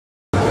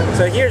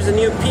So here's the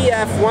new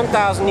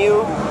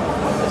PF1000U.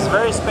 It's a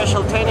very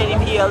special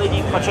 1080p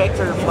LED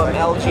projector from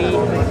LG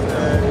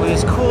with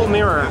this cool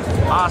mirror,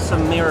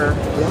 awesome mirror.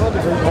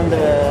 And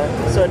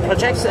so it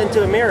projects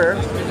into a mirror,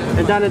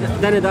 and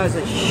then it does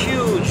a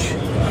huge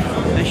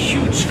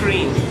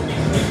screen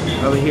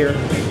over here.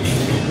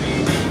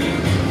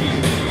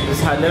 This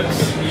is how it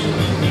looks.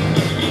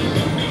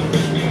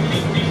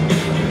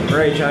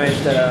 Very giant.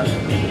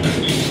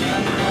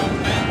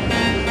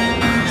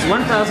 It's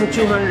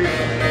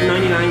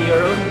 1,299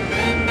 euro,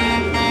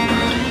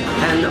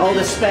 and all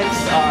the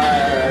specs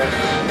are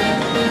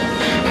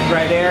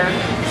right there.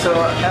 So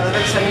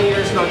 11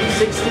 centimeters, not to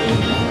 60,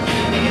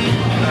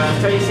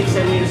 36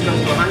 centimeters, not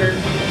to 100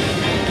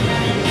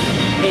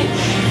 inch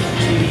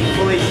TV,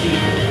 full HD,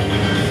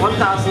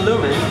 1000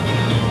 lumen,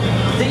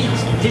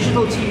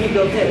 digital TV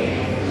built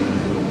in.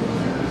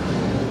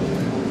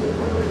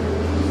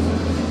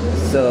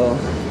 So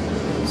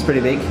it's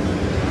pretty big.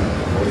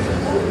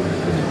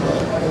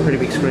 Pretty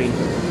big screen.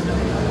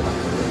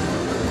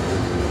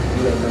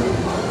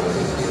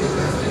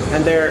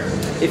 And there,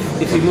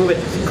 if you move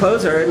it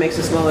closer, it makes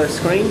a smaller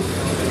screen.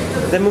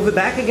 Then move it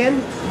back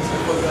again.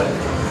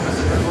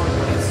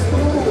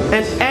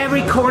 And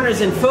every corner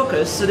is in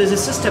focus, so there's a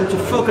system to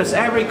focus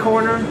every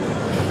corner.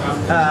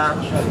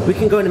 We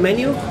can go in the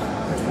menu,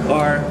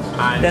 or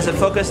there's a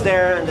focus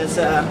there, and there's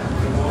a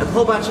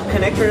whole bunch of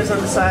connectors on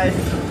the side.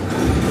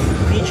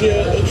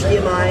 VGA,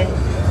 HDMI,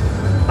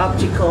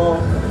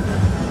 optical,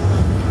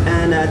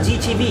 and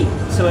DTV.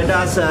 So it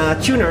does a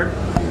tuner,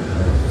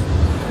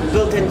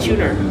 built-in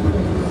tuner.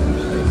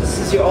 This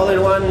is your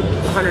all-in-one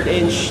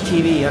 100-inch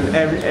TV on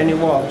any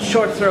wall.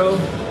 Short throw,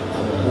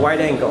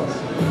 wide angle.